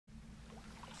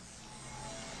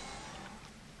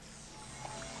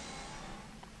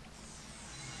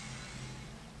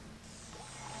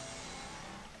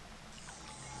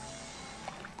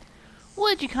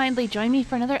Would you kindly join me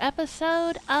for another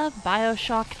episode of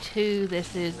BioShock 2?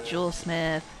 This is Jewel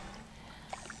Smith,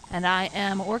 and I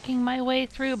am working my way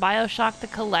through BioShock the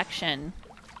Collection.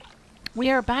 We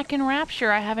are back in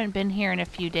Rapture. I haven't been here in a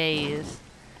few days.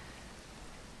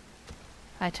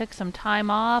 I took some time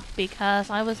off because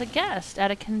I was a guest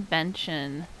at a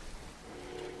convention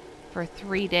for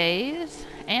 3 days,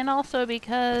 and also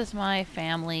because my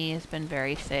family has been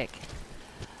very sick.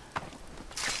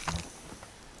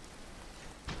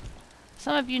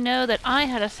 Some of you know that I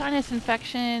had a sinus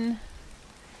infection,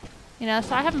 so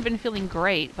I haven't been feeling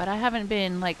great, but I haven't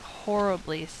been, like,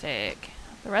 horribly sick.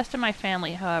 The rest of my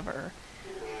family, however,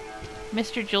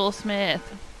 Mr. Joel Smith,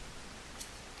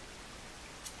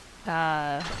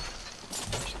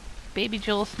 baby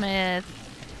Joel Smith,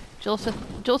 Joel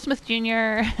Smith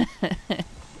Jr.,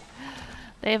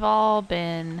 they've all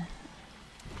been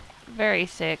very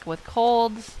sick with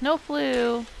colds, no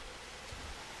flu.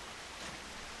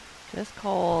 Just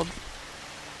cold.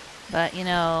 But,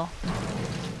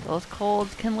 those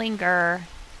colds can linger.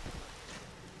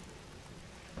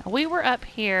 We were up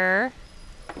here,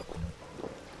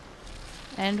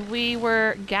 and we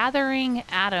were gathering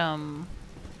Adam.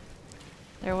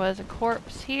 There was a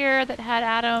corpse here that had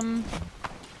Adam.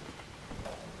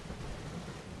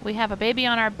 We have a baby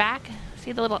on our back.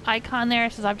 See the little icon there?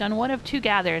 It says I've done one of 2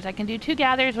 gathers. I can do 2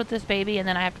 gathers with this baby, and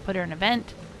then I have to put her in a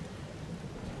vent.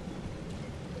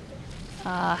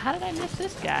 How did I miss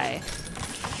this guy?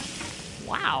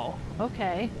 Wow.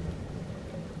 Okay.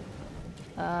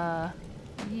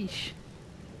 Yeesh.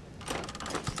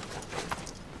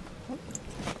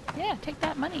 Yeah, take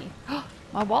that money.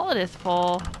 My wallet is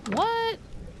full. What?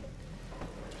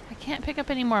 I can't pick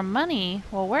up any more money.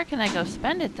 Well, where can I go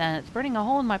spend it then? It's burning a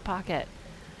hole in my pocket.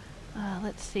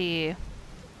 Let's see.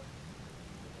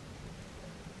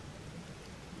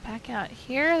 Back out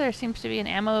here, there seems to be an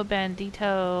ammo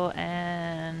bandito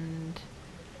and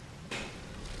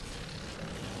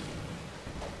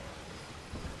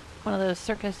one of those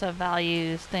circus of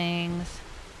values things.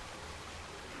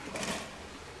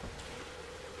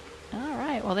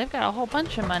 Alright, well they've got a whole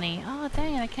bunch of money. Oh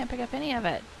dang it, I can't pick up any of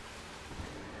it.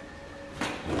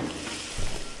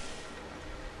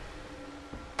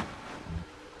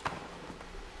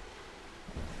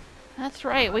 That's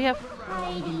right, we have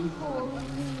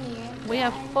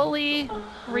fully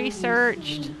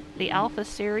researched the Alpha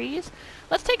series.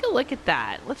 Let's take a look at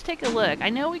that. Let's take a look. I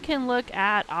know we can look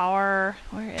at our,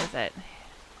 where is it?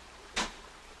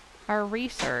 Our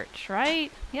research,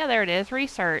 right? Yeah, there it is,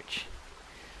 research.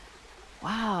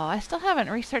 Wow, I still haven't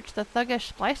researched the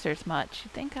thuggish splicers much.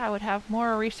 You'd think I would have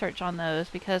more research on those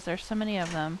because there's so many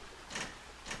of them.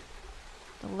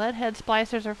 The leadhead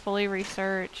splicers are fully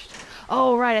researched.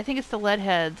 Oh, right, I think it's the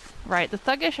leadheads. Right, the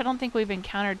thuggish, I don't think we've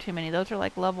encountered too many. Those are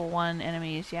like level 1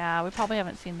 enemies. Yeah, we probably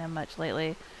haven't seen them much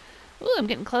lately. Ooh, I'm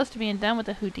getting close to being done with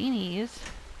the Houdinis.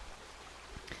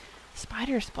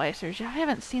 Spider splicers. Yeah, I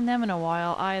haven't seen them in a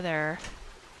while either.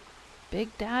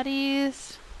 Big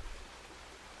daddies.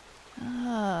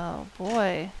 Oh,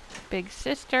 boy. Big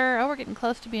sister. Oh, we're getting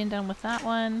close to being done with that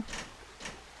one.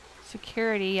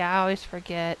 Security, yeah, I always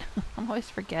forget. I'm always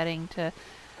forgetting to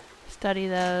study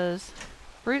those.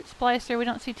 Brute splicer, we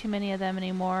don't see too many of them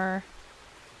anymore.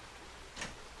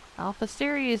 Alpha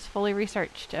series, fully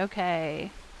researched.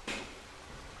 Okay.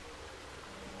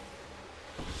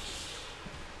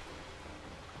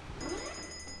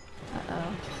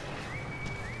 Uh-oh.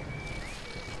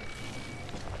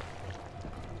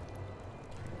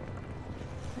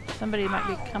 Somebody might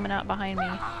be coming out behind me.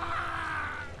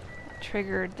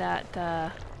 Triggered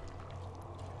that,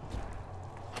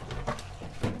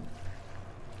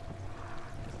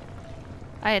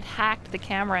 I had hacked the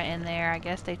camera in there. I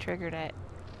guess they triggered it.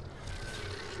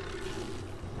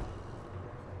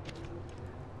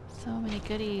 So many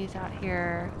goodies out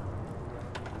here.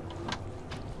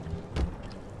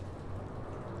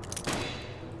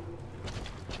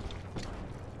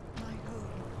 My home.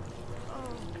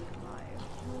 Oh, my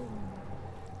home.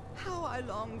 How I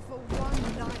long for one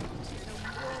night in a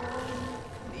warm,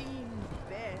 clean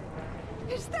bed.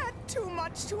 Is that too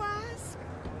much to ask?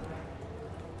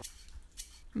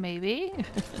 Maybe.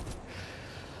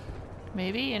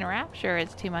 Maybe in Rapture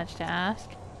it's too much to ask.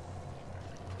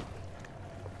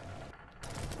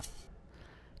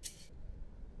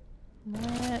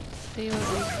 Let's see what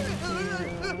we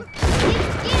can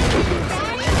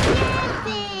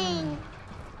do.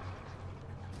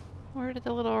 Where did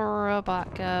the little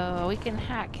robot go? We can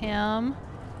hack him.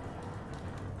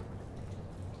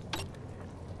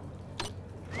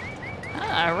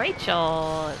 Ah,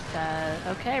 Rachel, it says.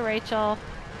 Okay, Rachel.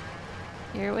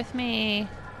 You're with me.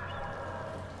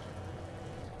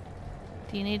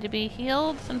 Do you need to be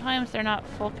healed? Sometimes they're not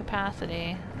full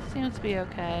capacity. Seems to be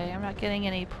okay. I'm not getting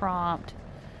any prompt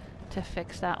to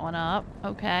fix that one up.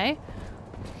 Okay.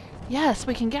 Yes,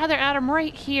 we can gather Adam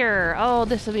right here. Oh,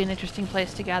 this will be an interesting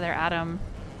place to gather Adam.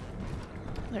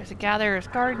 There's a gatherer's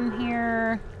garden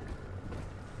here.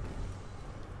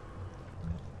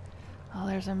 Oh,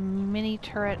 there's a mini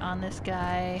turret on this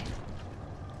guy.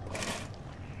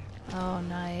 Oh,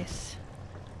 nice.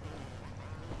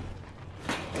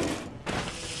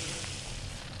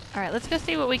 Alright, let's go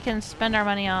see what we can spend our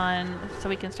money on so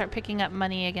we can start picking up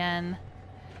money again.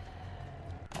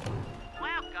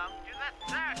 Welcome to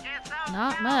the circus of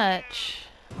Not much.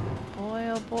 Boy,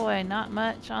 oh boy, not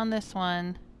much on this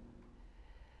one.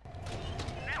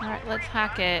 Alright, let's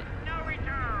hack it. No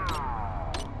return.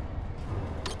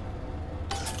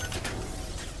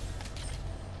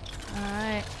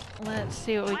 Alright, let's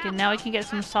see what we can... Now we can get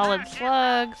some solid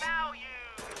slugs.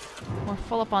 We're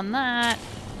full up on that.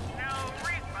 No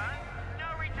refund,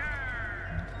 no return.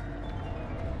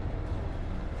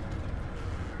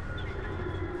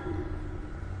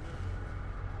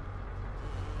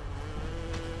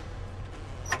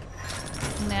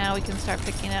 Now we can start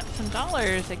picking up some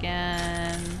dollars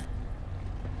again.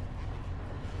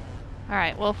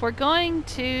 Alright, well if we're going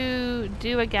to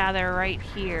do a gather right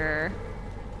here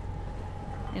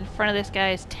in front of this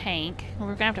guy's tank,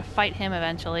 we're gonna have to fight him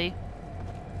eventually.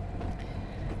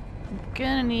 I'm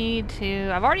gonna need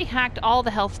to... I've already hacked all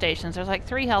the health stations. There's like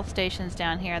 3 health stations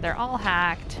down here. They're all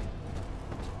hacked.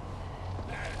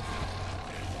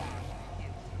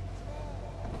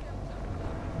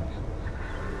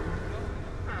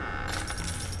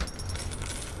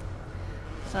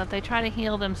 So if they try to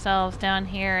heal themselves down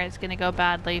here, it's going to go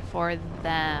badly for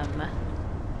them.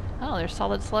 Oh, there's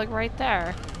solid slug right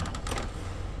there.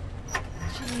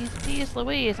 Jeez, geez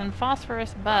Louise, and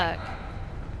phosphorus buck.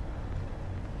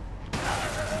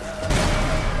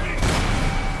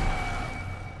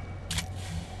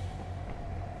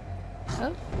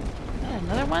 Oh,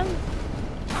 another one?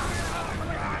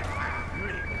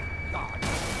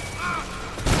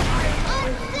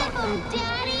 Oh,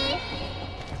 Daddy!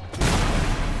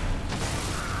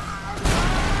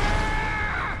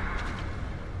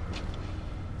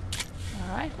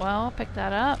 Alright, well, I'll pick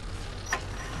that up.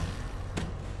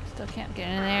 Still can't get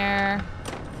in there.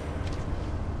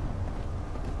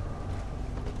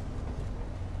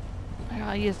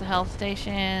 I'll use the health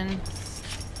station.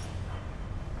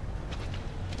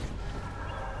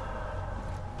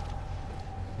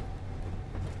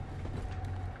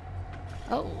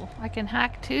 Oh, I can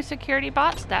hack 2 security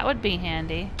bots? That would be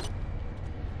handy.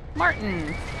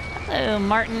 Martin! Hello,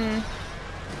 Martin.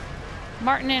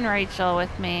 Martin and Rachel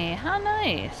with me. How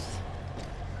nice.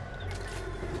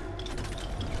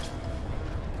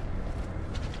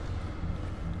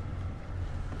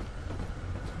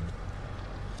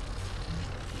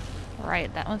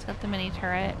 Right, that one's got the mini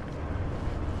turret.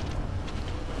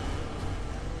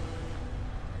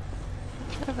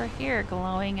 What's over here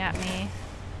glowing at me?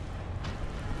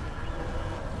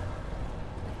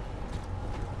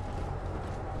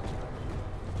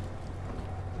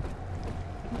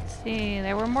 Let's see,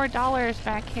 there were more dollars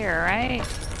back here, right?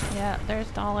 Yeah, there's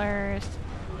dollars.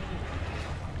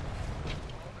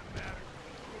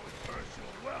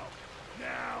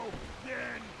 Now,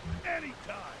 then,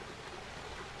 anytime.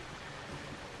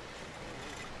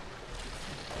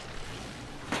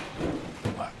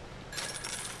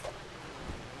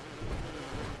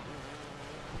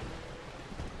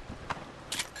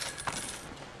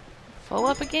 Full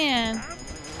up again.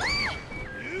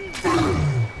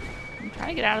 I'm trying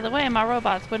to get out of the way, my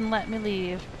robots wouldn't let me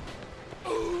leave.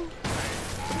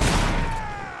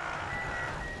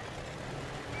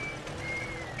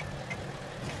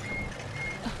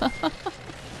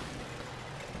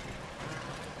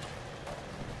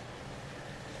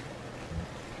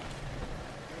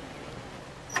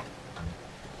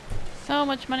 So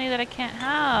much money that I can't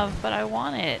have, but I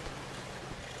want it.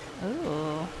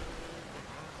 Ooh.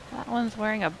 That one's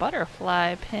wearing a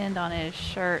butterfly pinned on his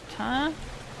shirt, huh?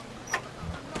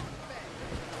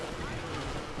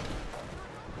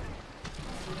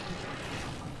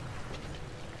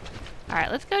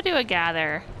 Alright, let's go do a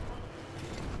gather.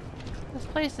 This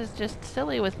place is just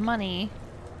silly with money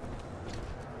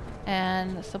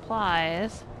and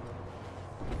supplies.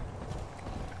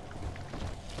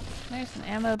 There's an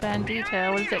ammo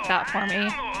bandito. What has it got for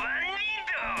me?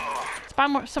 Let's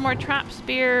buy some more trap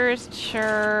spears.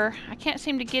 Sure. I can't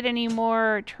seem to get any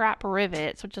more trap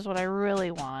rivets, which is what I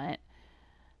really want.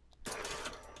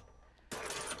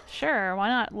 Sure, why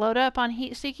not load up on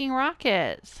heat-seeking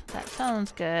rockets? That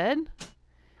sounds good.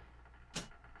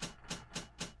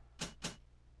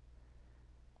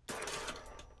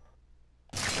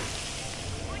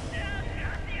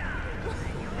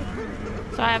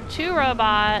 So I have 2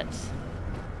 robots,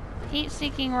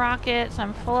 heat-seeking rockets.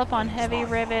 I'm full up on heavy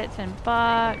rivets and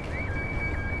buck.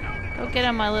 Go get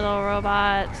them, my little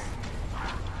robots.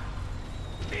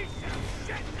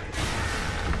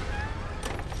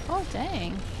 Oh,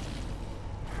 dang.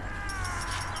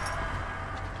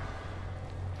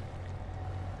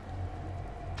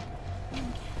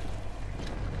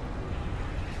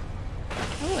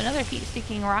 Oh, another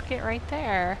heat-seeking rocket right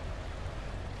there.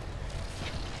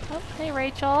 Oh, hey,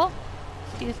 Rachel.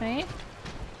 Excuse me.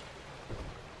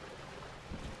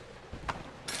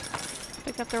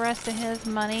 Pick up the rest of his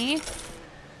money.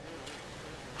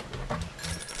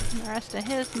 The rest of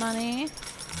his money.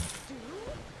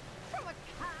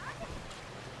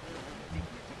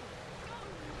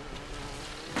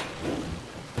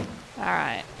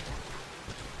 Alright.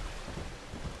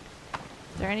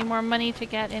 Is there any more money to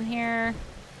get in here?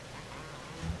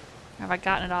 Or have I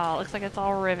gotten it all? Looks like it's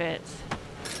all rivets.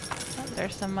 Oh,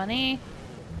 there's some money.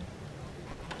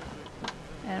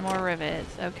 And more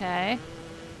rivets. Okay.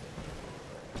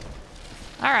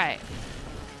 Alright.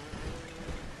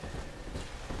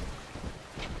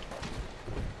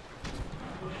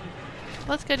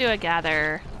 Let's go do a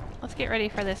gather. Let's get ready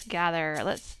for this gather.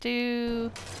 Let's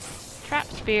do trap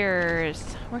spears.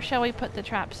 Where shall we put the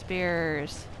trap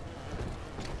spears?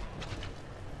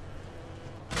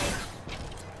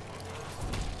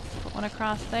 Put one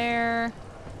across there.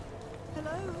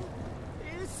 Hello?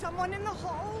 Is someone in the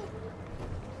hall?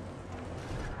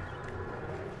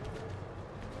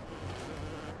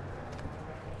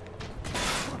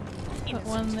 Put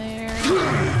one there.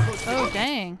 Oh,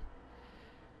 dang.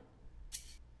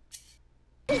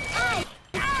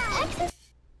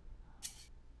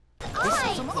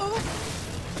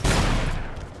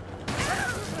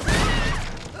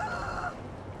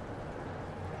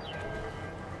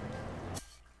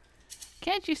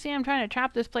 Can't you see I'm trying to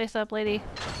trap this place up, lady?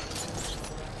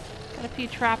 Got a few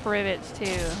trap rivets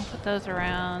too. Put those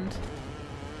around.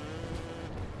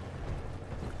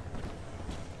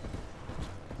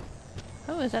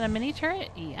 Oh, is that a mini turret?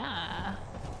 Yeah.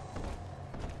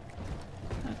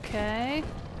 Okay.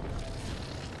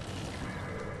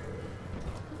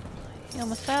 Heal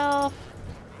myself.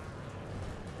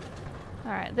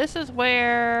 Alright, this is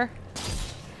where...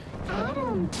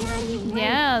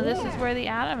 Yeah, this is where the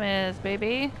Adam is,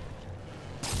 baby.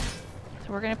 So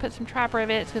we're gonna put some trap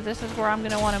rivets because this is where I'm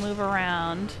gonna want to move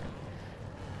around.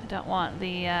 I don't want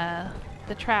the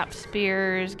trap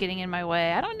spears getting in my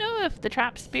way. I don't know if the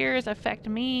trap spears affect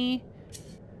me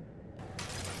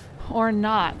or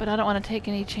not, but I don't want to take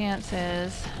any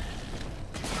chances.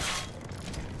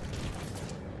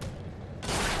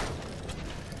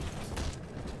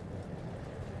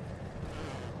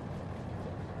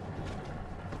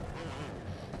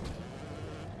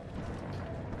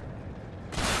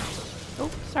 Oh,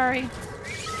 sorry.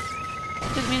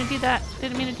 Didn't mean to do that.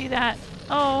 Didn't mean to do that.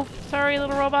 Oh, sorry,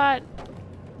 little robot.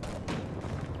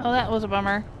 Oh, that was a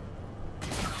bummer.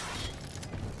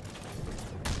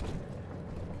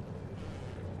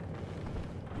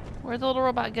 Where'd the little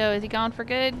robot go? Is he gone for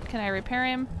good? Can I repair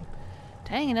him?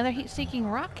 Dang, another heat-seeking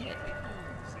rocket.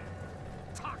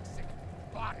 Toxic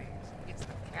bodies. It's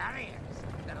the carriers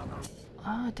that'll know.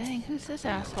 Oh, dang, who's this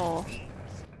asshole?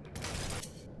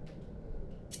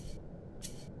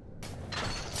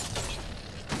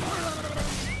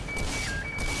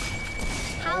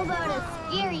 How about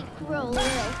a scary crow, little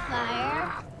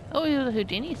fire? Oh, he was a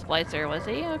Houdini splicer, was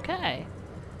he? Okay.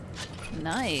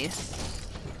 Nice.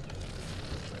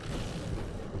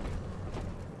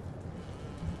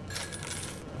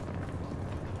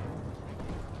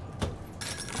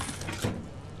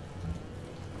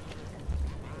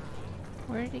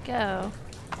 Where did he go?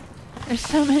 There's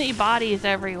so many bodies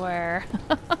everywhere.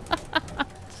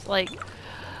 It's like...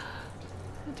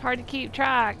 it's hard to keep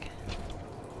track.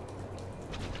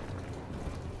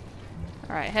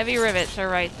 Alright, heavy rivets are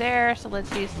right there, so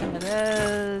let's use some of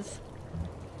those.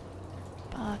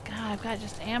 Oh god, I've got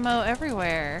just ammo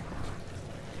everywhere.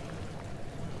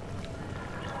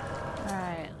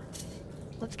 Alright.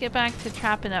 Let's get back to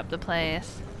trapping up the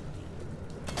place.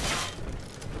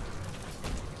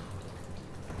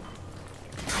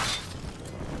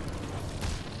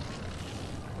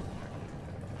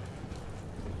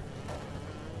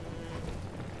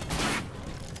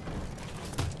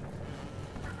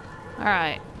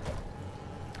 Alright.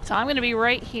 So I'm going to be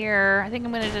right here. I think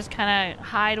I'm going to just kind of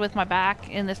hide with my back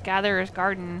in this gatherer's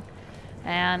garden.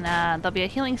 And there'll be a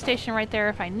healing station right there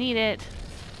if I need it.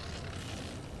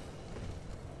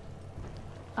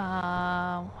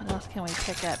 What else can we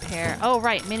pick up here? Oh,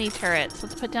 right, mini turrets.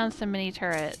 Let's put down some mini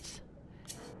turrets.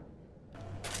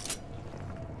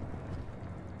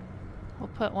 We'll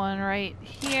put one right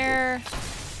here.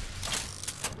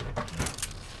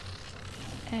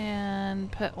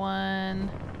 And put one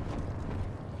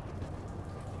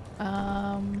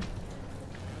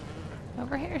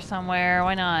over here somewhere.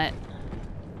 Why not?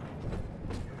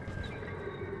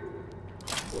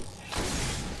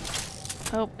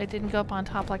 Oh, it didn't go up on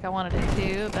top like I wanted it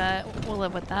to, but we'll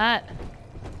live with that.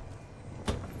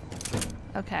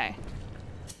 Okay.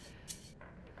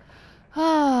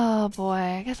 Oh boy,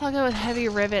 I guess I'll go with heavy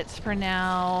rivets for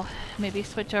now. Maybe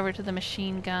switch over to the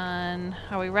machine gun.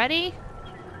 Are we ready?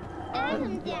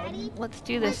 Daddy. Let's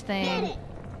do this thing.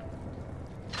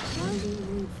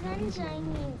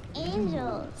 Sunshine means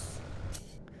angels.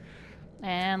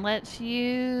 And let's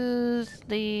use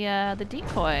the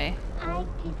decoy. I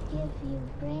could give you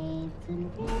braids and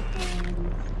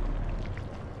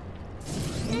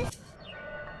ribbons.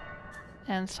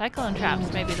 And cyclone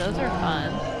traps, maybe those are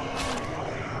fun.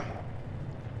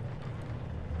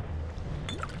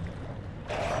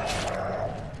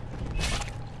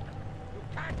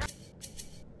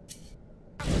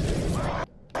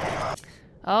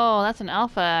 Oh, that's an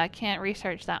alpha. I can't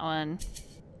research that one.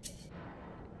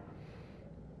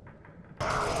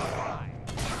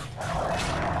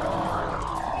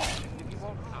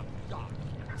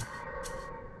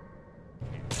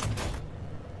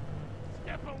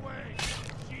 Step away!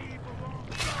 She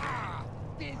belongs. Ah!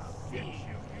 This is you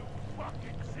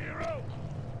fucking zero!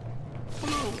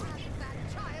 That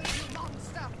child, you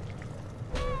monster!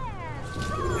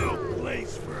 No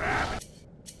place for having.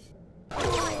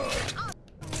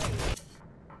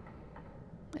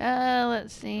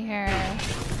 Let's see here.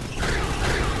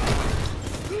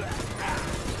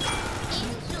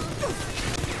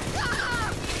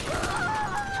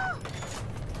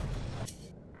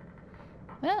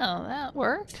 Well, that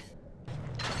worked.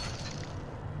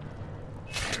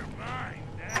 You're mine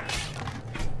now.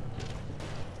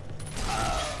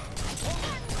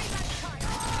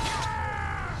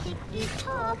 Ticky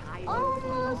tock,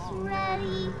 almost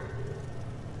ready.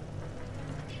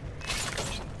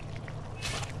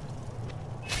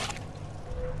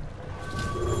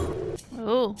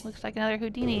 Oh, looks like another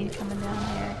Houdini coming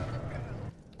down here.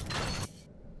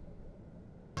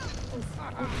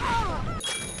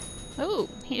 Oh,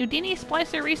 Houdini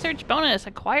Splicer Research Bonus.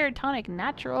 Acquired tonic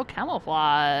natural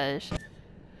camouflage.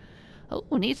 Oh,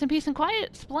 need some peace and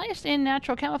quiet. Spliced in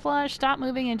natural camouflage. Stop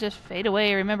moving and just fade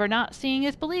away. Remember, not seeing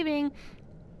is believing.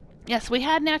 Yes, we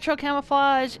had natural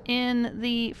camouflage in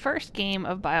the first game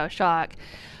of BioShock.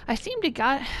 I seem to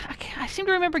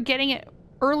remember getting it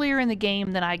earlier in the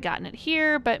game than I'd gotten it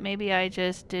here, but maybe I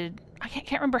just did. I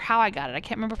can't remember how I got it. I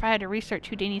can't remember if I had to research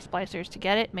Houdini splicers to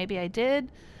get it. Maybe I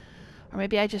did. Or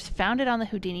maybe I just found it on the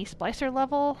Houdini splicer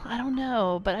level. I don't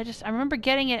know, but I remember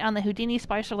getting it on the Houdini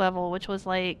splicer level, which was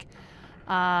like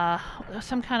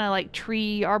some kind of like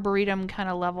tree arboretum kind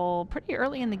of level pretty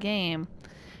early in the game.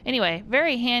 Anyway,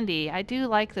 very handy. I do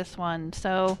like this one.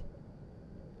 So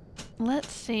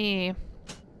let's see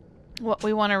what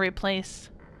we want to replace.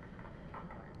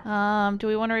 Do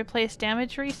we want to replace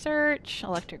damage research?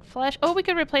 Electric flesh? Oh, we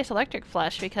could replace electric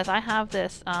flesh because I have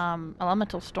this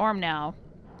elemental storm now.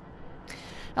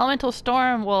 Elemental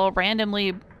storm will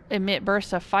randomly emit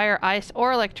bursts of fire, ice,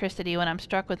 or electricity when I'm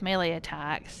struck with melee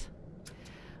attacks.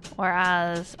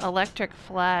 Whereas electric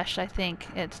flesh, I think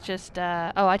it's just,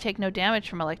 oh, I take no damage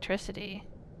from electricity.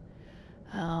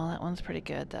 Oh, that one's pretty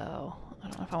good though. I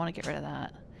don't know if I want to get rid of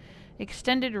that.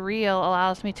 Extended reel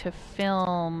allows me to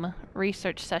film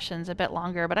research sessions a bit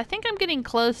longer, but I think I'm getting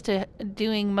close to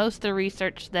doing most of the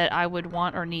research that I would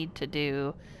want or need to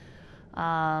do.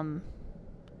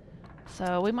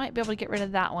 So we might be able to get rid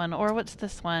of that one. Or what's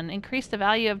this one? Increase the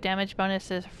value of damage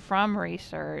bonuses from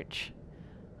research.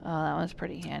 Oh, that one's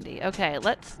pretty handy. Okay,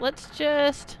 let's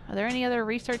just... Are there any other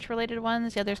research-related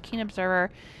ones? Yeah, there's Keen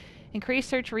Observer.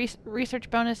 Increase research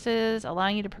bonuses,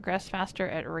 allowing you to progress faster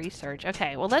at research.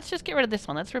 Okay, well, let's just get rid of this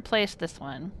one. Let's replace this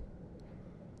one.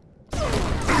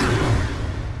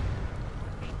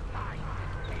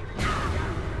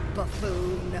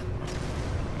 Buffoon.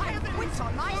 I have the wits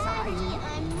on my Daddy, side.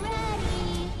 I'm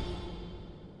ready.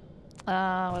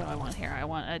 What do I want here? I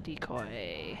want a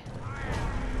decoy.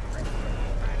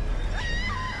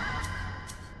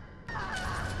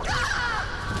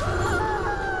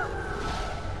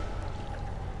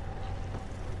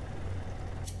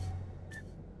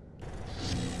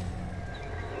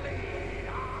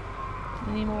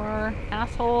 Any more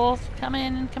assholes? Come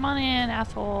in, come on in,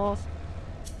 assholes.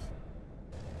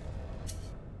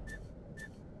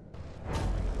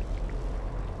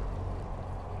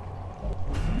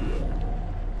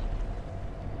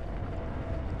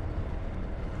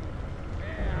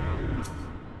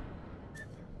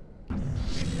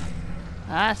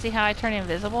 Ah, see how I turn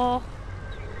invisible?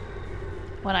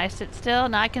 When I sit still?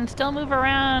 Now I can still move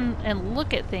around and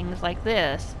look at things like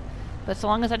this, but so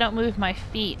long as I don't move my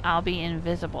feet, I'll be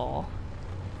invisible.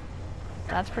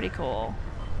 That's pretty cool.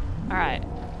 Alright.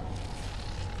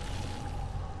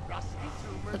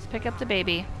 Let's pick up the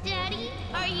baby. Daddy,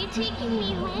 are you taking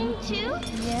me home too?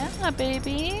 Yeah,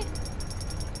 baby.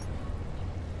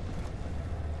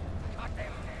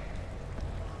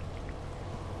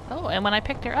 Oh, and when I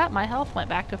picked her up, my health went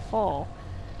back to full.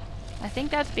 I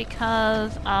think that's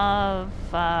because of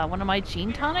one of my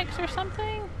gene tonics or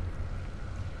something?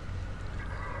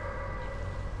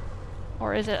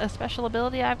 Or is it a special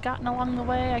ability I've gotten along the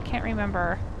way? I can't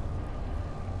remember.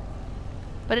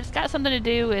 But it's got something to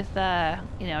do with,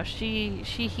 you know, she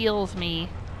heals me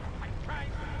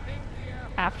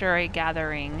after a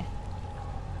gathering.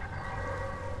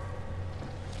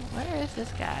 Where is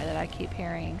this guy that I keep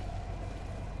hearing?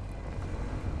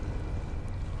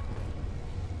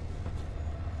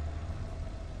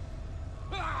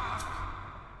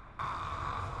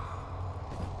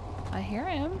 I hear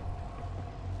him.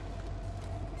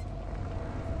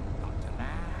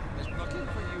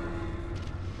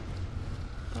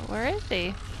 But where is he?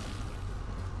 Is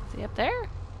he up there?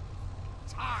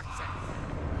 Toxic.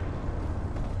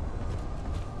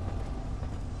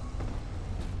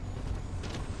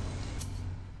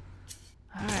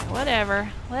 Alright,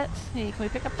 whatever. Let's see. Can we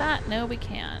pick up that? No, we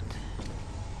can't.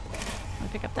 Can we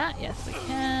pick up that? Yes, we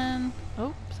can.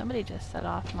 Oh, somebody just set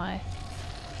off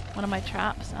one of my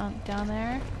traps down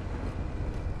there.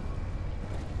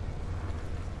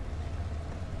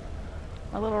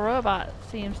 My little robot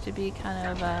seems to be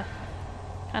kind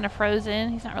of frozen.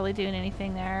 He's not really doing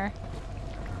anything there.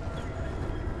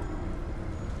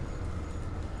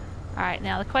 Alright,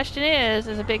 now the question is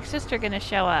a big sister going to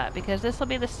show up? Because this will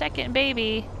be the second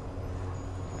baby.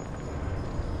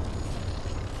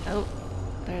 Oh,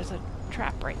 there's a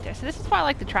trap right there. So this is why I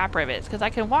like the trap rivets, because I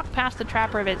can walk past the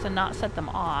trap rivets and not set them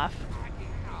off.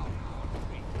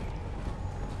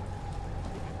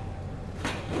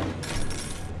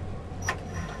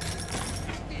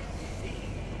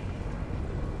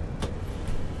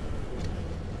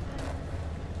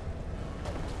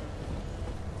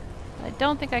 I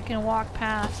don't think I can walk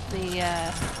past the, is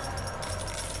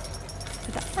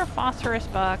that for phosphorus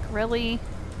buck? Really?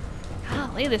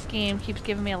 Golly, this game keeps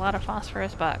giving me a lot of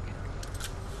phosphorus buck.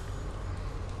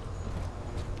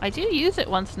 I do use it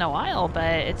once in a while,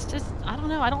 but it's just, I don't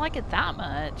know, I don't like it that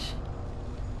much.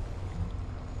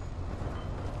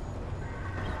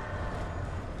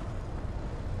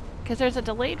 Because there's a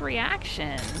delayed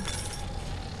reaction.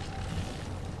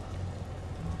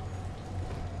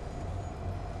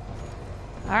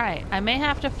 Alright, I may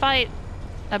have to fight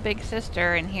a big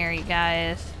sister in here, you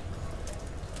guys.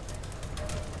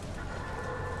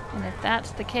 And if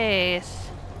that's the case,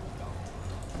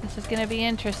 this is gonna be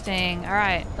interesting.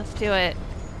 Alright, let's do it.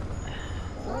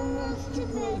 Almost to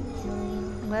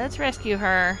bedtime. Let's rescue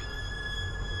her.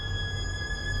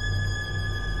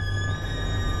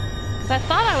 Because I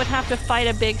thought I would have to fight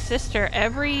a big sister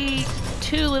every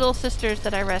 2 little sisters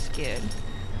that I rescued.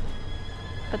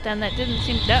 But then that didn't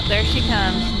seem... Oh, there she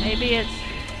comes. Maybe it's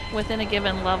within a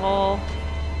given level.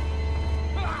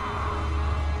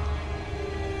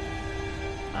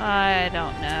 I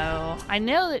don't know. I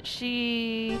know that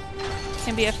she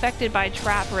can be affected by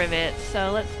trap rivets,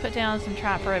 so let's put down some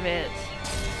trap rivets.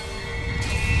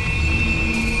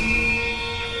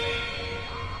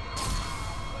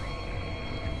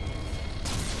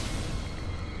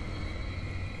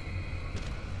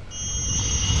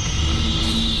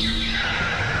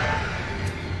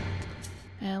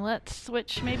 And let's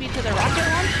switch maybe to the rocket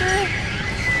launcher.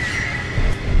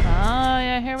 Oh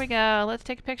yeah, here we go. Let's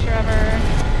take a picture of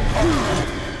her.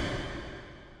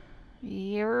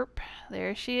 Yerp,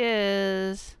 there she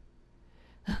is.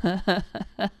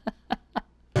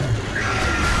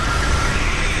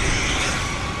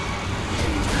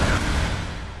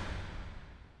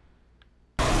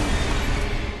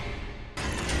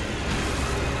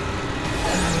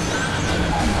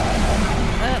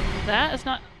 That is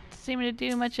not seeming to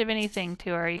do much of anything to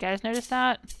her. You guys notice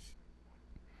that?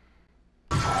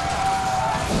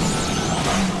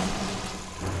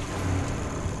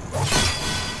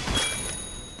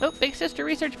 Oh, Big Sister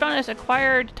research bonus.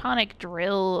 Acquired tonic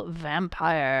drill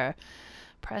vampire.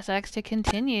 Press X to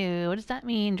continue. What does that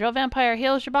mean? Drill vampire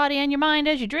heals your body and your mind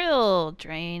as you drill.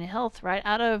 Drain health right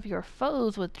out of your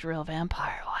foes with drill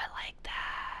vampire. Oh, I like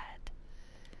that.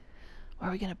 Where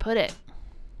are we going to put it?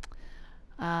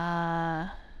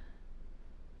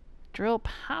 Drill Drill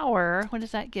power. What does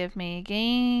that give me?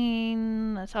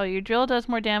 Gain. That's all. Your drill does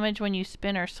more damage when you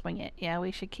spin or swing it. Yeah,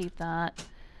 we should keep that.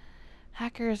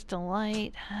 Hacker's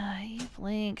Delight. Eve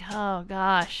Link. Oh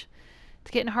gosh.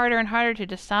 It's getting harder and harder to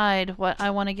decide what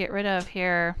I want to get rid of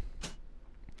here.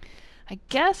 I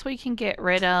guess we can get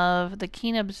rid of the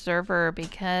Keen Observer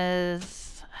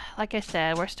because, like I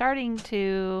said, we're starting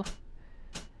to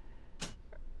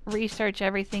research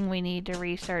everything we need to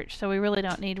research, so we really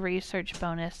don't need research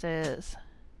bonuses.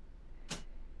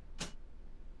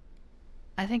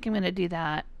 I think I'm going to do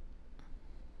that.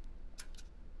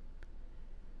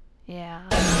 Yeah.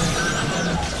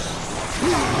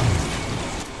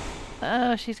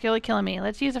 Oh, she's really killing me.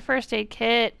 Let's use a first aid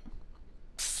kit.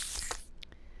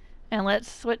 And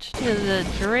let's switch to the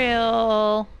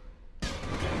drill.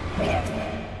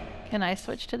 Can I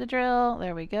switch to the drill?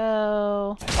 There we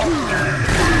go.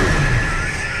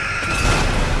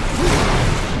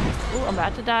 Ooh, I'm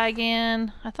about to die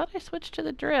again. I thought I switched to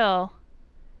the drill.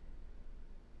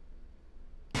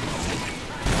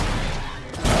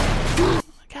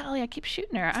 Golly, I keep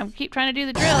shooting her. I keep trying to do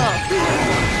the drill.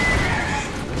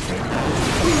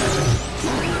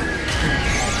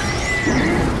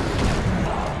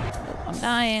 Oh, I'm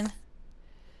dying.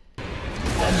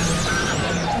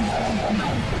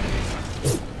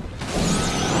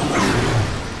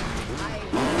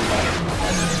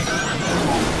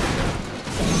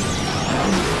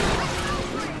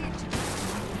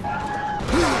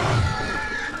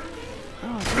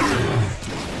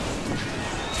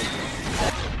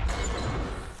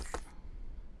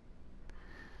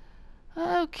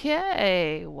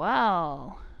 Okay,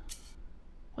 wow.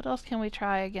 What else can we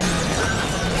try again?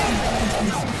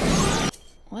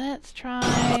 Let's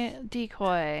try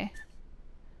decoy.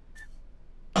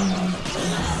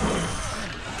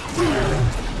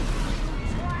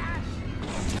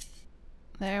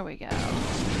 There we go.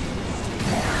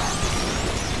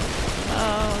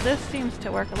 Oh, this seems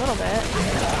to work a little bit.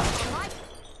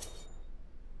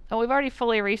 Oh, we've already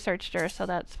fully researched her, so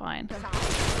that's fine.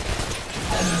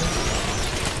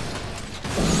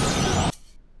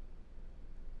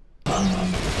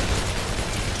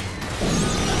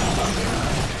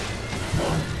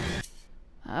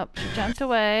 Oh, she jumped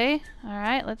away.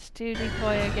 Alright, let's do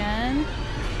decoy again.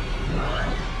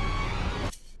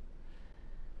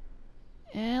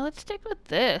 Yeah, let's stick with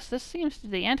this. This seems to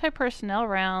be anti-personnel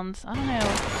rounds. I don't know.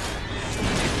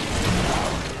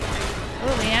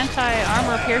 Oh, the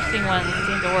anti-armor piercing ones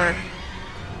seem to work.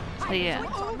 So yeah.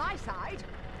 On my side.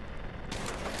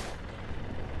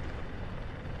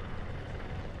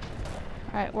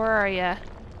 Alright, where are ya?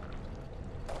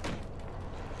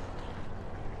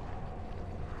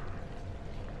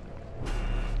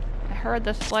 I heard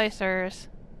the splicers.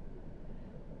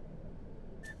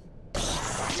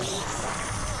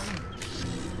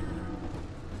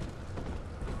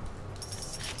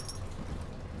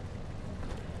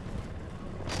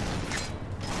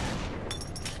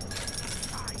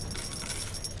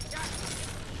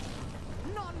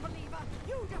 Non-believer,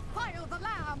 you defile the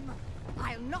lamb.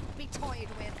 I'll not be toyed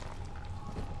with.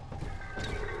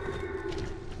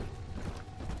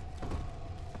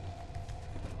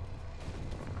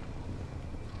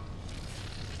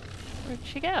 Where'd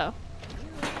she go?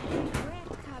 You regret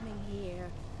coming here.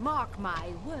 Mark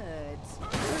my words.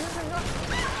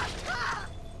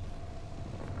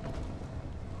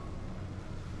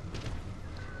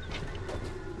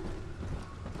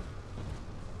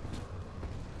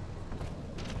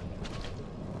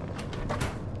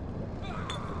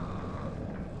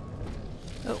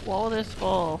 Oh, wallet is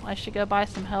full. I should go buy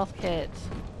some health kits.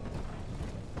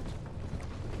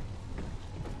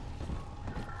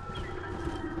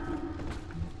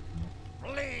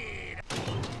 Bleed!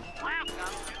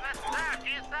 Welcome to the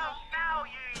circus of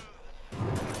value.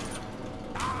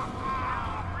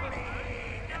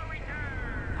 No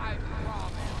return. I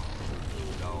promise you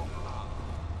no harm.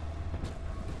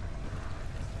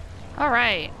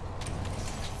 Alright.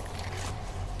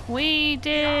 We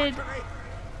did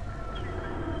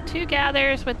 2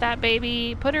 gathers with that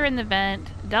baby, put her in the vent,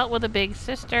 dealt with a big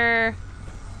sister.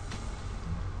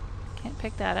 Can't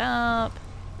pick that up.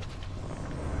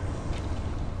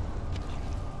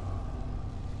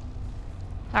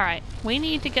 Alright, we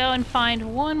need to go and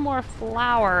find one more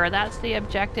flower. That's the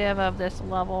objective of this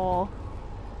level.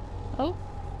 Oh.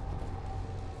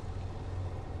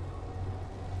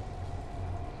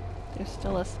 There's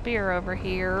still a spear over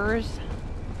here.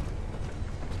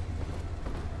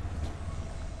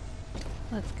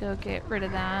 Let's go get rid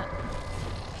of that.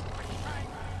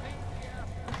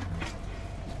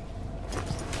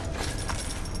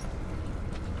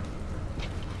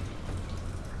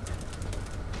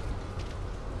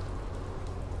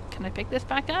 I pick this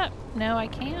back up? No, I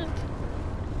can't.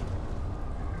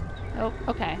 Oh,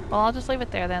 okay. Well, I'll just leave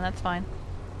it there then. That's fine.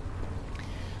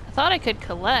 I thought I could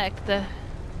collect the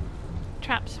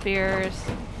trap spears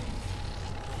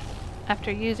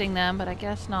after using them, but I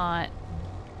guess not.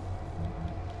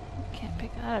 Can't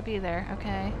pick that up either.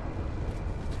 Okay.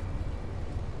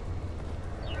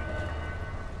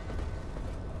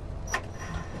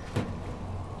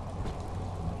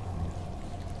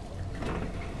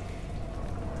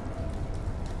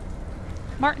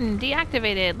 Martin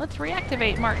deactivated. Let's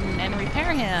reactivate Martin and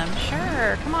repair him.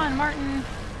 Sure. Come on, Martin.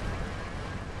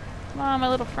 Come on, my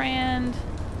little friend.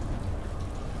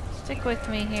 Stick with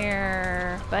me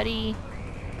here, buddy.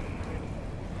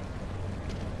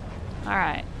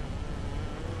 Alright.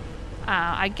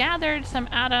 I gathered some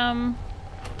ADAM.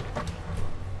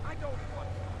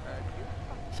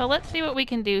 So let's see what we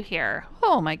can do here.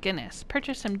 Oh my goodness.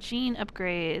 Purchase some gene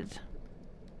upgrades.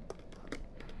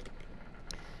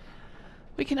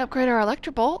 We can upgrade our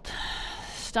Electro Bolt.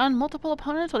 Stun multiple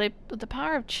opponents with the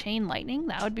power of chain lightning.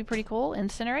 That would be pretty cool.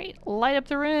 Incinerate. Light up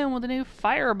the room with a new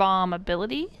firebomb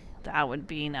ability. That would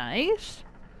be nice.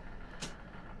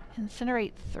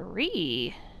 Incinerate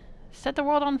 3. Set the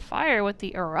world on fire with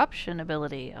the eruption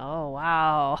ability. Oh,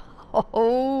 wow.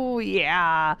 Oh,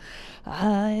 yeah.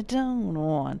 I don't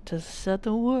want to set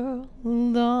the world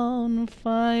on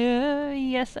fire.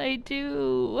 Yes, I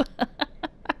do.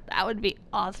 That would be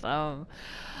awesome.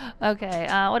 Okay,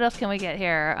 what else can we get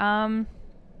here?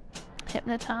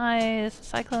 Hypnotize,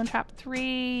 Cyclone Trap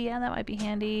 3. Yeah, that might be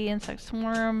handy. Insect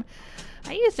Swarm.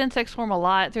 I used Insect Swarm a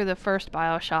lot through the first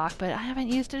BioShock, but I haven't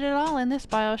used it at all in this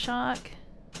BioShock.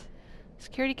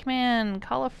 Security Command.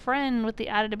 Call a friend with the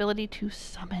added ability to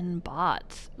summon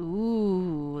bots.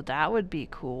 Ooh, that would be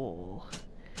cool.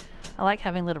 I like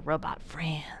having little robot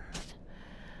friends.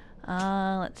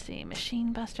 Let's see.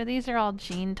 Machine Buster. These are all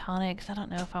gene tonics. I don't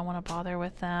know if I want to bother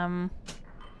with them.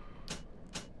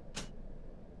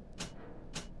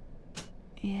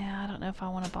 Yeah, I don't know if I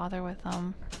want to bother with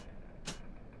them.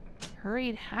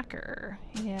 Hurried Hacker.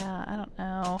 Yeah, I don't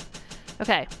know.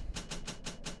 Okay.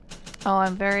 Oh,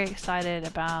 I'm very excited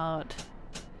about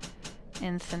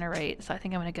Incinerate, so I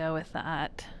think I'm going to go with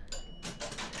that.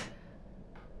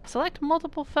 Select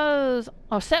multiple foes.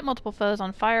 Oh, set multiple foes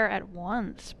on fire at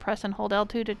once. Press and hold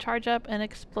L2 to charge up an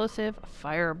explosive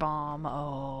firebomb.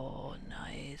 Oh,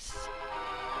 nice.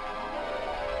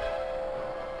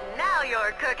 Now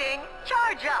you're cooking.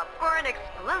 Charge up for an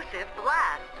explosive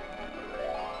blast.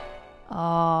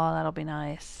 Oh, that'll be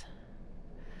nice.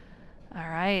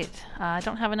 Alright. I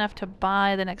don't have enough to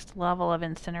buy the next level of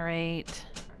Incinerate.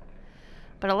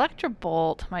 But Electro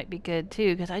Bolt might be good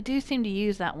too, because I do seem to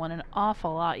use that one an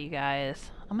awful lot, you guys.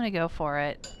 I'm gonna go for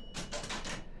it.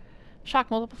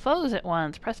 Shock multiple foes at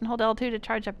once. Press and hold L2 to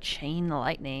charge up Chain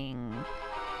Lightning.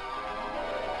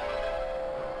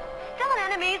 Stun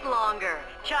enemies longer.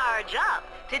 Charge up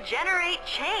to generate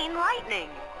Chain Lightning.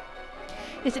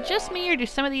 Is it just me, or do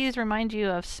some of these remind you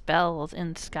of spells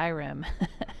in Skyrim?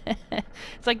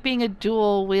 It's like being a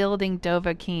dual-wielding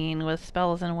Dovahkiin with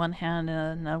spells in one hand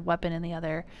and a weapon in the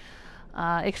other.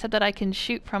 Except that I can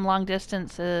shoot from long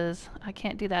distances. I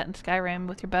can't do that in Skyrim.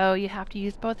 With your bow, you have to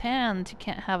use both hands. You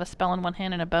can't have a spell in one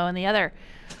hand and a bow in the other.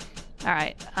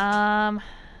 Alright,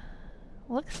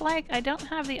 looks like I don't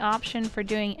have the option for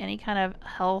doing any kind of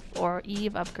health or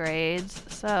Eve upgrades,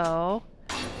 so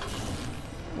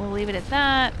we'll leave it at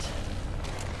that.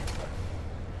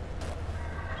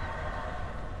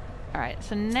 Alright,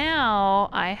 so now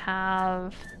I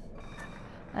have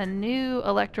a new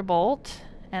Electro Bolt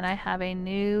and I have a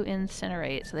new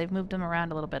Incinerate. So they've moved them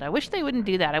around a little bit. I wish they wouldn't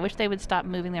do that. I wish they would stop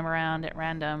moving them around at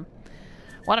random.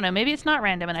 Well, I don't know. Maybe it's not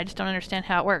random and I just don't understand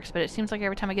how it works. But it seems like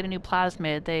every time I get a new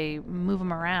plasmid, they move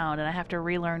them around and I have to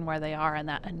relearn where they are, and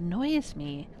that annoys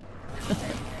me.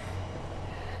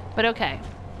 But okay.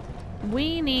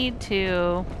 We need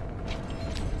to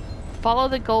follow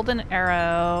the golden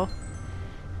arrow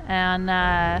and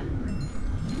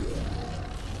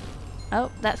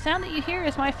oh, that sound that you hear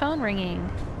is my phone ringing.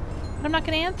 But I'm not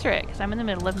going to answer it because I'm in the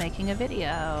middle of making a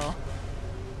video.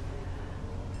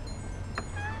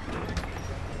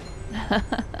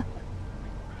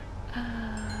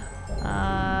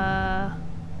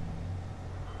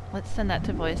 Let's send that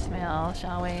to voicemail,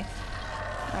 shall we?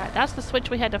 Alright, that's the switch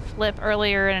we had to flip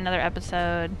earlier in another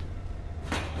episode.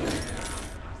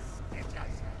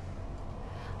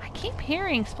 I keep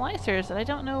hearing splicers that I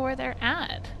don't know where they're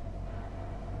at.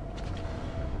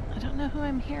 I don't know who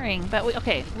I'm hearing, but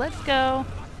okay, let's go.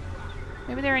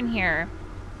 Maybe they're in here.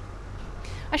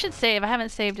 I should save. I haven't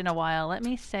saved in a while. Let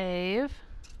me save.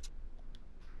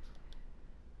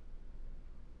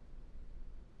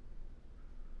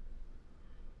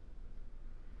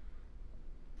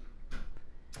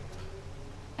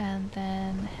 And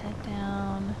then head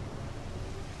down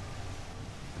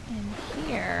in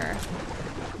here.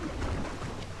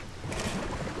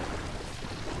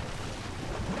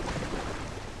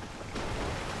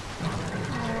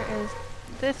 Where is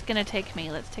this gonna take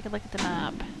me? Let's take a look at the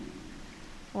map.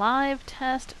 Live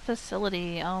test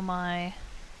facility. Oh my.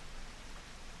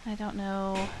 I don't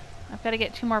know. I've got to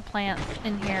get 2 more plants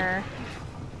in here.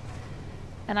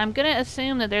 And I'm gonna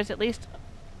assume that there's at least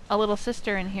a little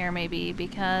sister in here maybe,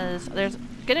 because there's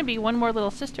gonna be 1 more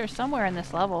little sister somewhere in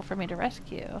this level for me to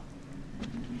rescue.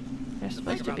 There's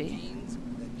supposed to be.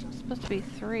 There's supposed to be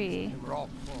 3.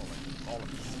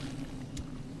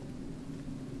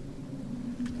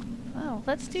 Oh,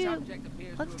 let's do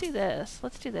this.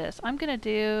 Let's do this. I'm gonna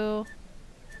do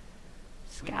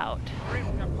Scout.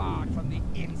 Ripped apart from the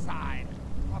inside.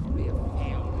 Probably a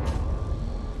failure.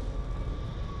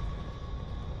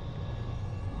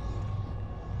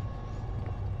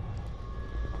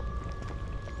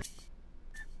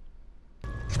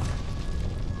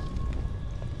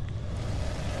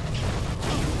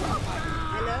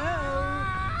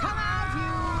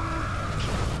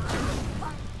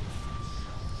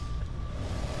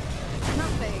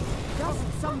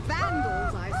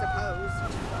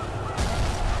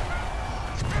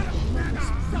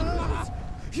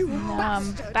 Now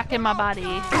I'm back in my body.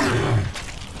 Have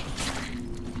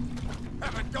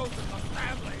it go to the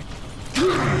family.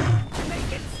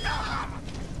 Make it stop.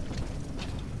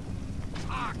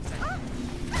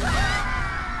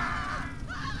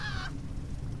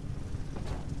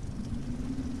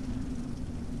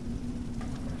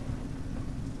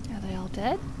 Are they all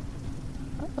dead?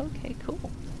 Oh, okay,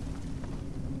 cool.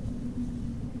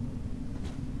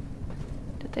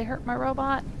 Did they hurt my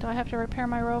robot? Do I have to repair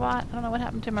my robot? I don't know what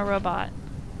happened to my robot.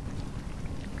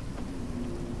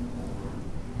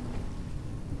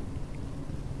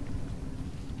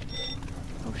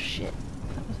 Oh shit,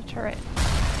 that was a turret.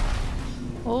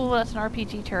 Oh, that's an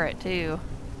RPG turret too.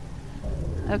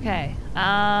 Okay,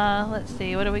 let's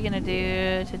see, what are we gonna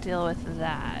do to deal with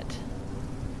that?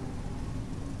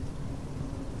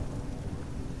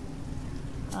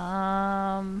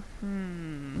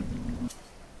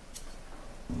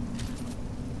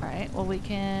 Alright, well we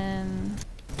can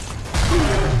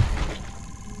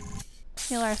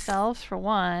heal ourselves for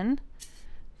 1.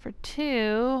 For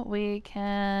 2, we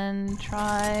can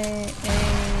try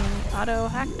a auto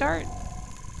hack dart.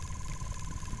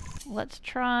 Let's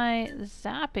try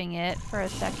zapping it for a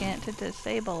second to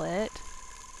disable it.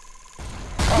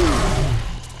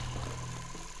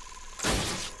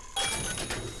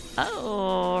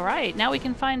 Oh, right. Now we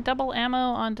can find double ammo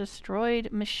on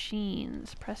destroyed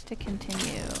machines. Press to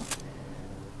continue.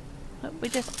 Oh, we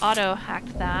just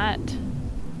auto-hacked that.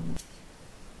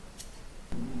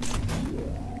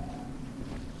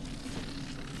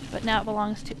 But now it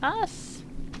belongs to us.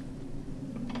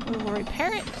 We will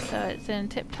repair it so it's in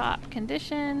tip-top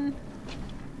condition.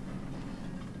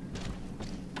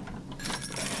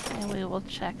 And we will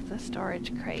check the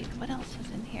storage crate. What else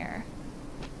is in here?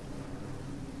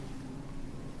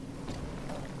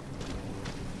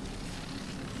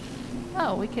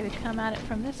 Oh, we could have come at it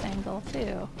from this angle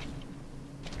too.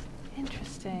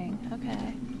 Interesting.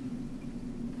 Okay.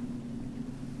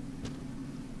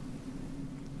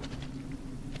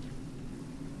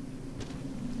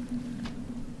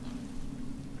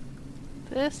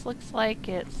 This looks like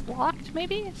it's locked,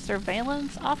 maybe?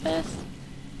 Surveillance office?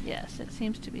 Yes, it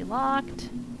seems to be locked.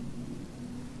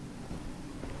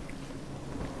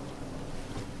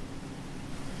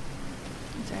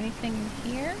 Is there anything in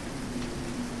here?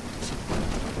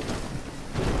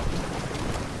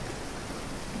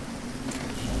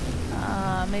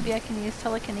 Maybe I can use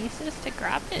telekinesis to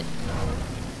grab it.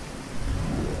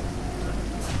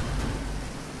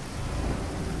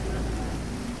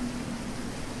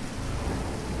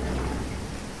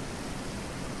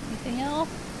 Anything else?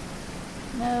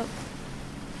 Nope.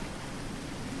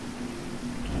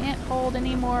 Can't hold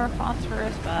any more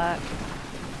phosphorus buck.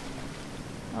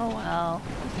 Oh well.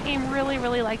 This game really,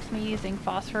 really likes me using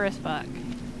phosphorus buck.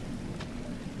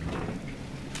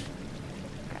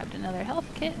 Grabbed another health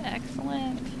kit.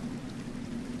 Excellent.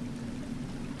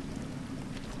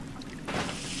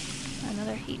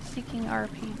 Another heat-seeking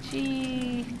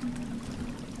RPG.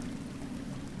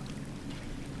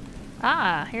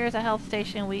 Ah, here's a health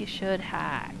station we should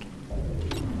hack.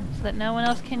 So that no one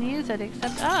else can use it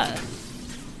except us.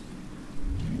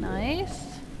 Nice.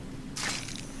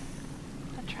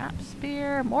 A trap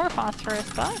spear. More phosphorus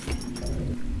buck.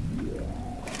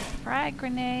 Frag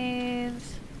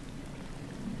grenades.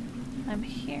 I'm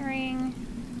hearing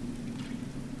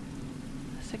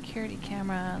a security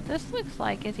camera. This looks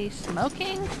like, is he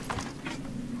smoking?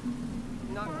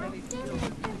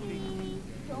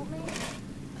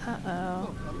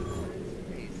 Uh-oh.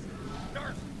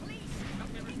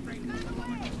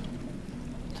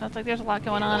 Sounds like there's a lot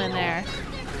going on in there.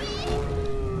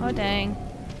 Oh, dang.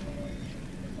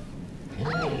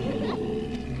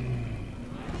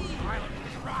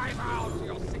 Drive out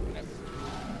your sickness.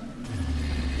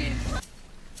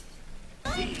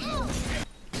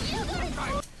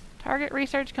 Target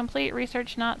research complete,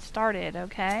 research not started.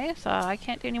 Okay, so I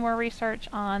can't do any more research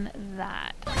on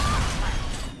that.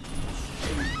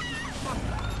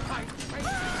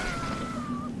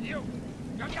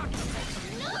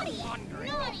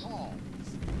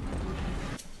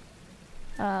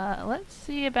 Let's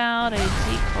see about a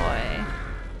decoy.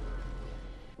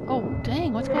 Oh,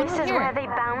 dang, what's going This on is here? where they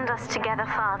bound us together,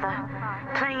 Father.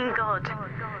 Plain God,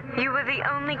 you were the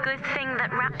only good thing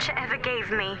that Rapture ever gave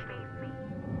me.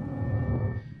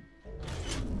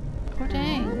 Oh,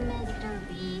 dang. Mr.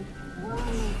 B, the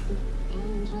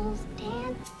angels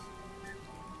dance.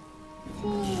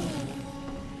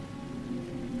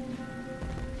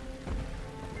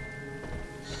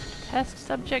 Test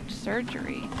subject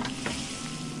surgery.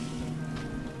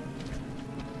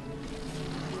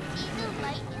 See the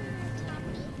light in the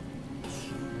tummy?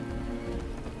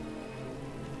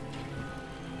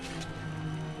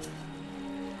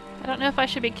 I don't know if I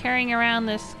should be carrying around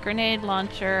this grenade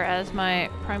launcher as my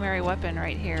primary weapon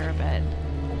right here, but...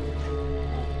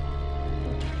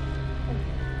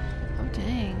 Oh,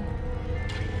 dang.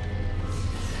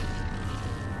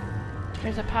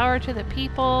 There's a power to the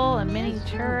people, a mini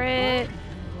turret.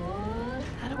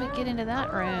 How do we get into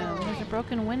that room? There's a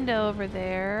broken window over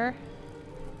there.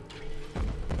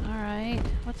 Alright,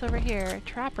 what's over here?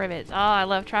 Trap rivets. Oh, I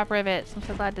love trap rivets. I'm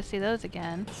so glad to see those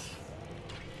again.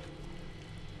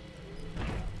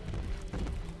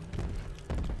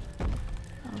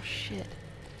 Oh shit.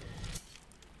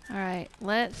 Alright,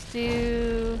 let's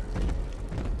do...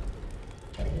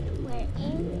 Where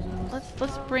angels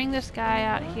Let's bring this guy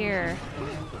out here.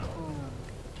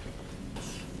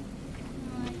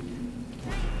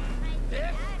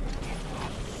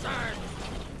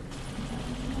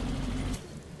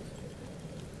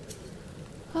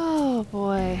 Oh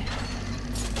boy.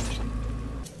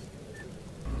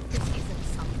 This isn't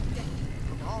some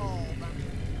death of all the...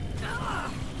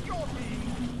 You're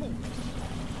being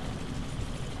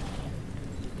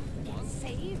forced.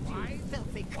 Save you,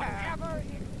 filthy cur. Whatever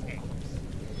it takes.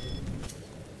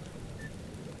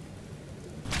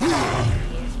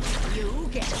 You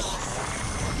get...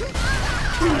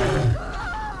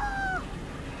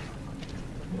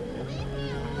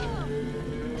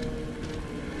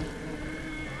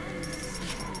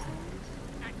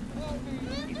 Call me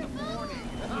in the morning.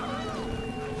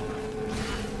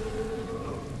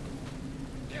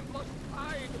 You must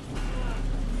hide.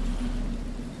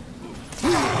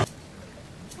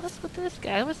 What's with this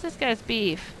guy? What's this guy's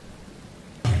beef?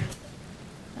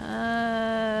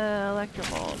 Electro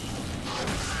Bolt.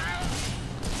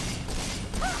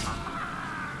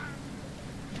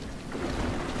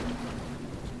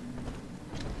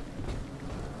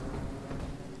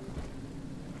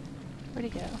 Where'd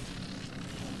he go?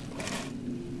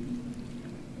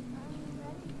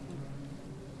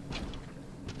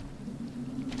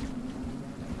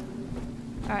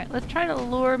 Alright, let's try to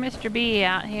lure Mr. B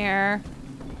out here.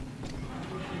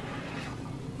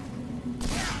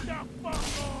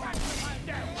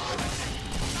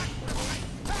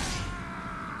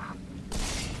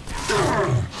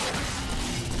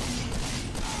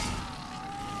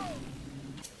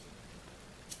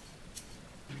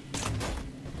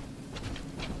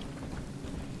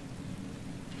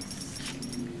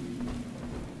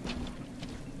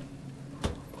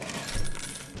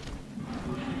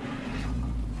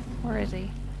 Where is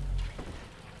he?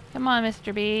 Come on,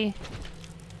 Mr. B.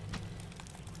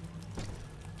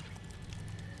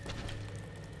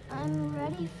 I'm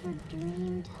ready for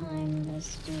dream time,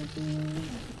 Mr. B.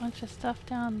 A bunch of stuff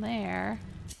down there.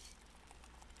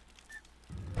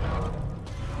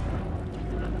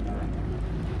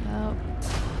 Nope.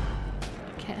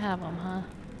 Can't have them, huh?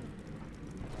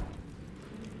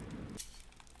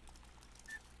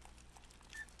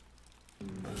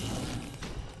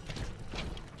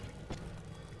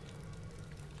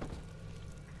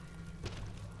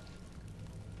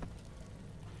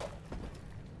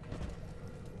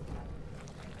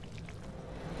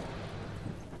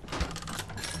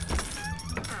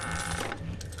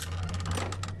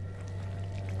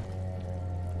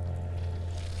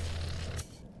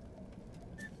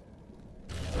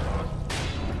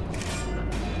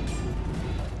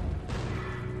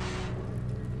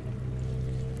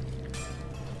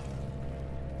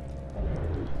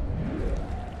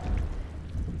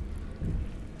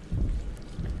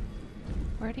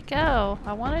 Where'd he go?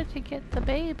 I wanted to get the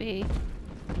baby.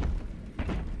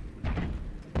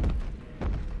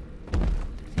 Does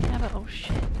he have a... Oh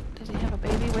shit. Does he have a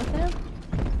baby with him?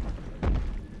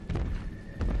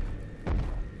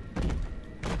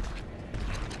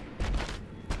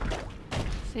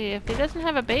 See, if he doesn't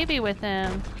have a baby with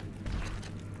him,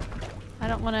 I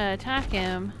don't want to attack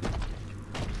him.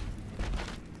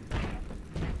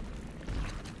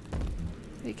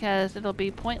 Because it'll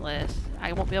be pointless.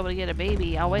 I won't be able to get a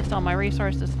baby. I'll waste all my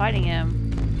resources fighting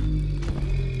him.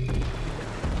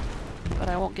 But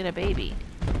I won't get a baby.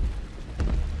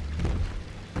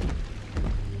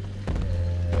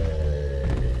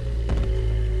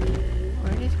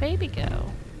 Where did his baby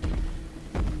go?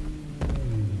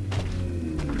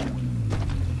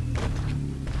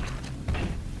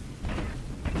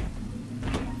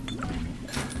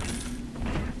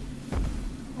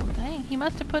 He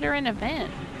must have put her in a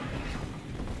vent.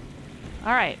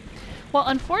 Alright. Well,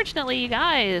 unfortunately, you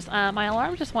guys, my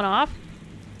alarm just went off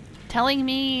telling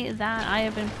me that I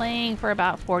have been playing for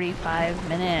about 45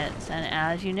 minutes. And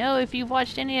as you know, if you've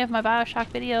watched any of my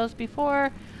BioShock videos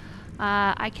before,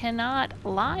 I cannot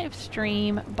live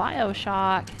stream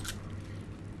BioShock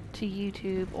to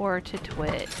YouTube or to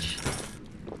Twitch.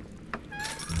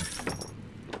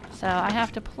 So I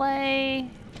have to play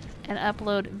and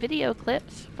upload video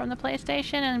clips from the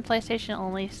PlayStation, and PlayStation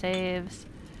only saves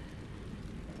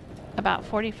about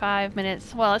 45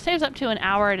 minutes. Well, it saves up to an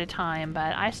hour at a time,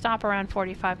 but I stop around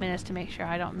 45 minutes to make sure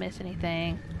I don't miss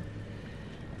anything.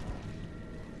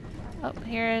 Oh,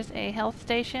 here's a health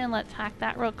station. Let's hack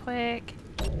that real quick.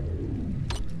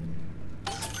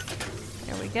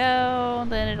 There we go.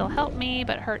 Then it'll help me,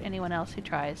 but hurt anyone else who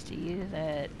tries to use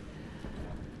it.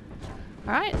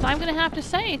 Alright, so I'm going to have to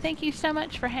say thank you so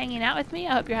much for hanging out with me.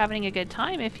 I hope you're having a good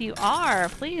time. If you are,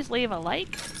 please leave a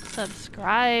like,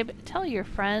 subscribe, tell your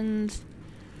friends,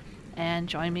 and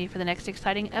join me for the next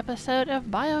exciting episode of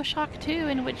BioShock 2,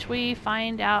 in which we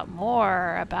find out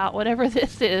more about whatever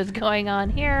this is going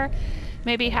on here.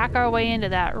 Maybe hack our way into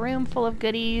that room full of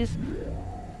goodies.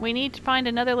 We need to find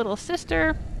another little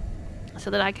sister so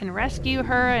that I can rescue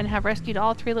her and have rescued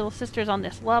all 3 little sisters on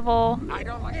this level. I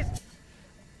don't like it.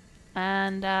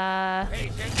 And, and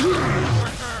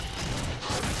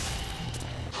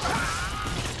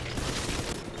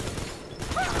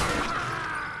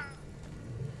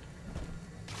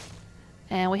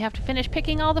we have to finish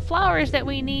picking all the flowers that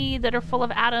we need that are full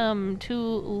of Adam to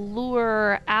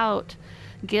lure out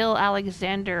Gil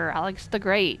Alexander, Alex the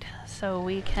Great. So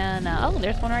we can, oh,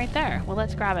 there's one right there. Well,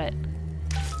 let's grab it.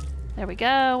 There we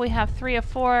go. We have 3 of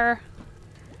 4.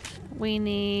 We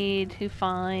need to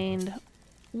find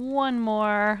one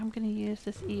more. I'm going to use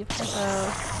this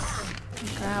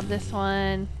ep30. Grab this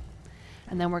one.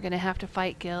 And then we're going to have to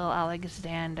fight Gil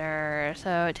Alexander.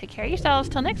 So take care of yourselves.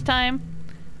 Till next time.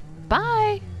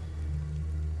 Bye!